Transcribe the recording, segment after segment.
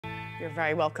You're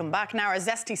very welcome back. Now, our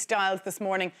zesty styles this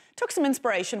morning took some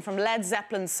inspiration from Led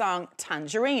Zeppelin's song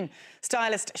Tangerine.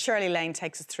 Stylist Shirley Lane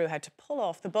takes us through how to pull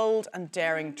off the bold and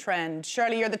daring trend.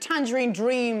 Shirley, you're the tangerine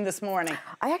dream this morning.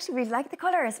 I actually really like the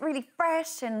colour. It's really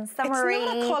fresh and summery.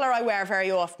 It's not a colour I wear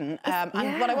very often.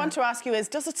 And what I want to ask you is,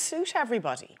 does it suit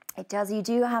everybody? It does. You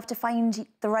do have to find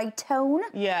the right tone.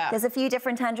 Yeah. There's a few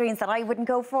different tangerines that I wouldn't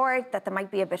go for, that they might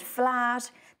be a bit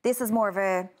flat. This is more of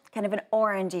a kind of an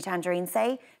orangey tangerine,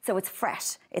 say. So it's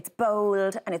fresh, it's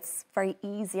bold, and it's very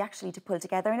easy actually to pull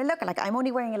together. And look, like I'm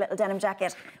only wearing a little denim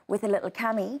jacket with a little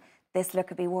cami. This look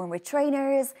could be worn with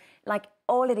trainers. Like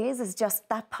all it is just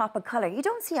that pop of colour. You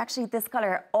don't see actually this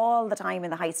colour all the time in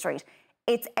the high street.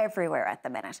 It's everywhere at the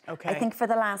minute. Okay. I think for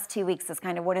the last 2 weeks, it's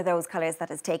kind of one of those colours that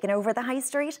has taken over the high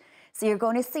street. So you're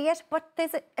going to see it, but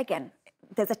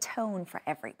there's a tone for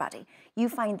everybody. You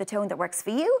find the tone that works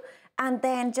for you, and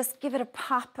then just give it a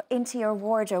pop into your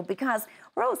wardrobe, because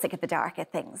we're all sick of the darker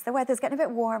things. The weather's getting a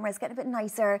bit warmer, it's getting a bit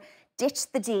nicer.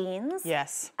 Ditch the jeans.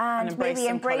 Yes. And maybe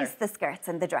embrace the skirts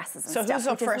and the dresses and stuff. So who's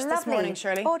up first this morning,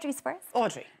 Shirley? Audrey's first.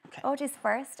 Audrey, okay. Audrey's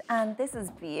first, and this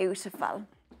is beautiful.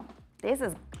 This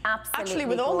is absolutely Actually,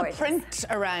 with all gorgeous. the print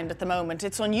around at the moment,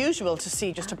 it's unusual to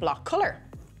see just a block colour.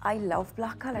 I love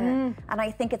block colour, and I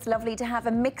think it's lovely to have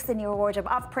a mix in your wardrobe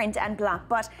of print and block.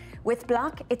 But with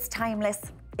block, it's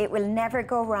timeless. It will never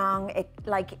go wrong.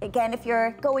 Again, if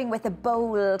you're going with a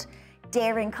bold,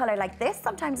 daring colour like this,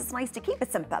 sometimes it's nice to keep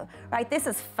it simple, right? This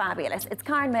is fabulous. It's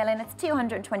Karen Millen. It's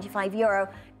 €225.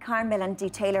 Karen Millen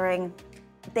Detailing.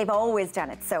 They've always done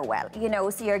it so well, you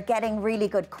know, so you're getting really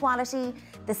good quality.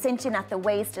 The cinching at the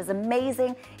waist is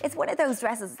amazing. It's one of those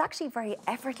dresses, it's actually very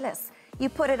effortless. You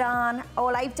put it on,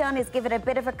 all I've done is give it a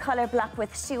bit of a colour block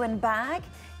with shoe and bag,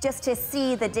 just to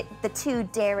see the two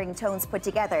daring tones put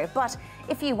together. But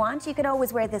if you want, you can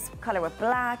always wear this colour with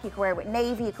black, you can wear it with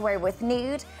navy, you can wear it with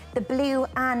nude. The blue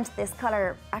and this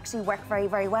colour actually work very,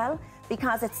 very well,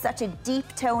 because it's such a deep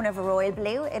tone of a royal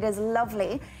blue. It is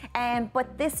lovely.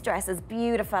 But this dress is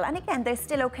beautiful. And again, there's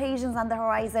still occasions on the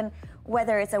horizon,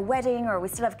 whether it's a wedding or we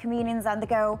still have communions on the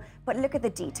go. But look at the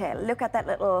detail. Look at that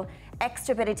little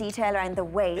extra bit of detail around the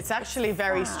waist. It's actually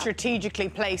very strategically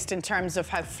placed in terms of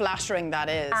how flattering that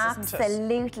is, isn't it?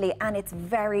 Absolutely, and it's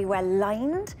very well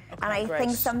lined. Okay, and I great.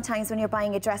 think sometimes when you're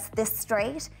buying a dress this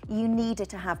straight, you need it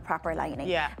to have proper lining.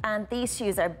 Yeah. And these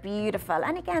shoes are beautiful.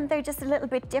 And again, they're just a little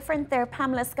bit different. They're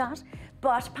Pamela Scott.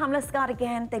 But Pamela Scott,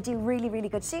 again, they do really, really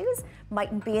good shoes.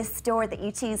 Mightn't be a store that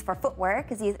you choose for footwear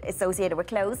because you associate it with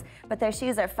clothes, but their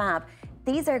shoes are fab.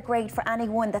 These are great for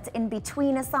anyone that's in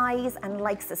between a size and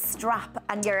likes a strap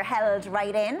and you're held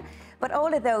right in. But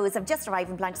all of those have just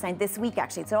arrived in Blanchardstown this week,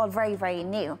 actually. It's all very, very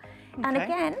new. Okay. And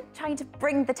again, trying to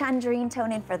bring the tangerine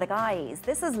tone in for the guys.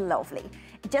 This is lovely.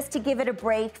 Just to give it a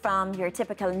break from your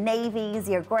typical navies,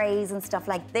 your greys and stuff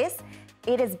like this.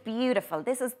 It is beautiful.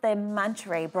 This is the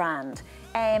Manta brand.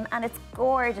 And it's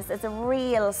gorgeous. It's a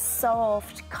real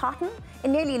soft cotton. It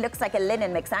nearly looks like a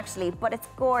linen mix, actually, but it's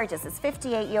gorgeous. It's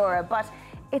 €58, but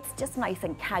it's just nice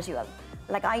and casual.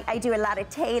 Like I do a lot of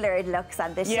tailored looks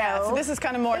on this show. Yeah, so this is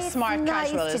kind of more smart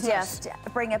casual, isn't it? It's nice to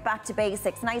just bring it back to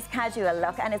basics. Nice casual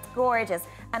look, and it's gorgeous.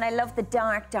 And I love the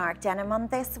dark denim on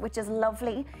this, which is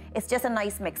lovely. It's just a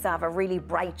nice mix of a really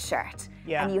bright shirt.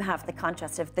 Yeah. And you have the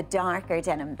contrast of the darker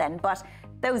denim then. But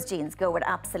those jeans go with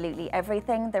absolutely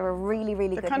everything. They're a really,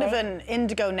 really good They're kind of an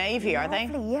indigo navy, are they?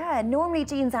 Yeah. Normally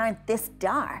jeans aren't this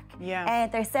dark. Yeah.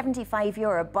 They're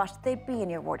 €75, but they'd be in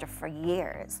your wardrobe for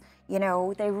years. You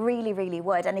know, they really, really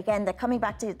would. And again, they're coming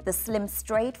back to the slim,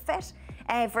 straight fit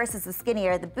versus the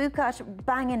skinnier, the boot cut,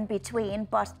 bang in between,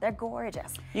 but they're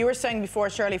gorgeous. You were saying before,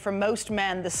 Shirley, for most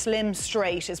men, the slim,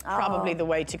 straight is probably the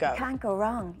way to go. You can't go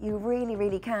wrong. You really,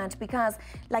 really can't, because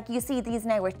like you see these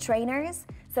now with trainers,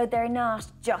 so they're not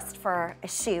just for a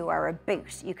shoe or a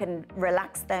boot. You can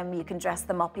relax them, you can dress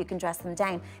them up, you can dress them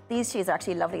down. These shoes are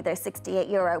actually lovely. They're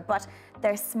 €68, but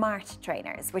they're smart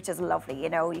trainers, which is lovely. You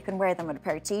know, you can wear them with a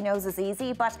pair of chinos, is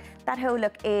easy, but that whole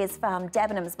look is from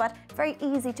Debenhams, but very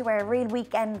easy to wear, a real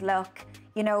weekend look.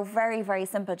 You know, very, very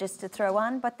simple just to throw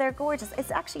on, but they're gorgeous.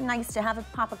 It's actually nice to have a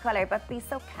pop of colour, but be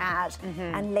so casual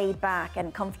and laid back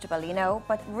and comfortable, you know,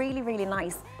 but really, really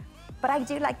nice. But I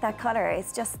do like that colour.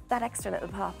 It's just that extra little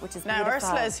pop, which is beautiful. Now,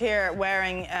 Ursula is here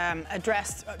wearing a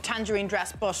dress, a tangerine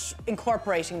dress, but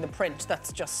incorporating the print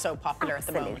that's just so popular at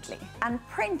the moment. Absolutely. And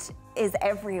print is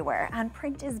everywhere, and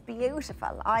print is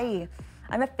beautiful.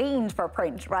 I'm a fiend for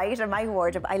print, right, in my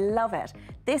wardrobe. I love it.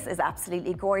 This is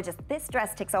absolutely gorgeous. This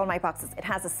dress ticks all my boxes. It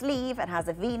has a sleeve, it has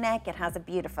a V-neck, it has a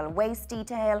beautiful waist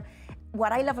detail.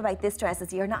 What I love about this dress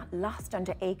is you're not lost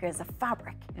under acres of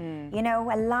fabric. You know,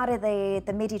 a lot of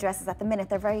the midi dresses at the minute,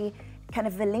 they're very kind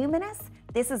of voluminous.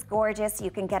 This is gorgeous. You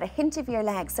can get a hint of your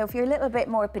leg. So if you're a little bit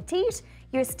more petite,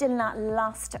 you're still not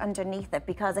lost underneath it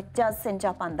because it does cinch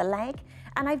up on the leg.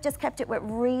 And I've just kept it with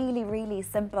really, really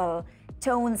simple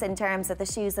tones in terms of the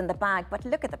shoes and the bag. But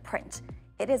look at the print.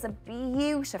 It is a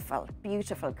beautiful,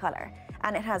 beautiful colour.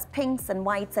 And it has pinks and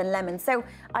whites and lemons. So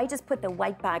I just put the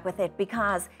white bag with it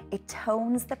because it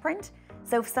tones the print.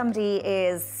 So if somebody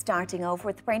is starting off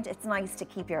with print, it's nice to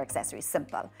keep your accessories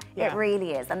simple. Yeah. It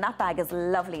really is. And that bag is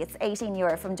lovely. It's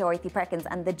 €18 from Dorothy Perkins,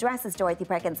 and the dress is Dorothy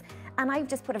Perkins. And I've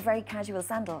just put a very casual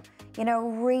sandal. You know,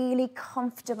 really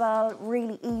comfortable,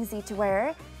 really easy to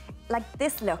wear. Like,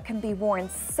 this look can be worn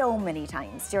so many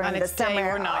times during the summer. Day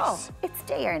or night. Oh, it's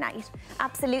day or night.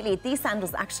 Absolutely. These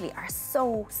sandals actually are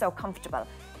so, so comfortable.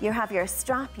 You have your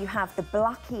strap, you have the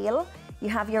block heel, you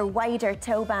have your wider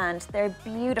toe band. They're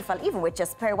beautiful, even with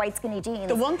just a pair of white skinny jeans.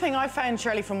 The one thing I found,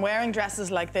 Shirley, from wearing dresses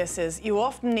like this is you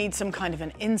often need some kind of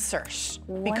an insert.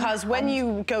 Because when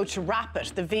you go to wrap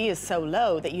it, the V is so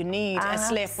low that you need a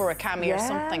slip or a cami or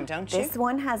something, don't you? This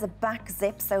one has a back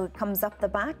zip, so it comes up the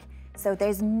back. So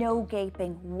there's no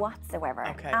gaping whatsoever.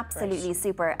 Okay, absolutely great.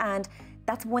 Super. And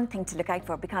that's one thing to look out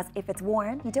for, because if it's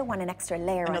worn, you don't want an extra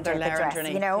layer under the dress,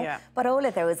 you know? Yeah. But all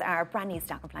of those are brand new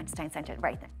stock at Blanchardstown Centre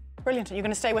right then. Brilliant. Are you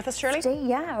going to stay with us, Shirley?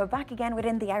 Yeah, we're back again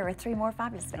within the hour. 3 more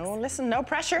fabulous things. Oh, listen, no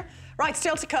pressure. Right,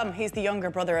 still to come. He's the younger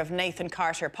brother of Nathan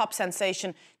Carter. Pop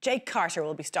sensation Jake Carter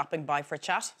will be stopping by for a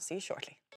chat. See you shortly.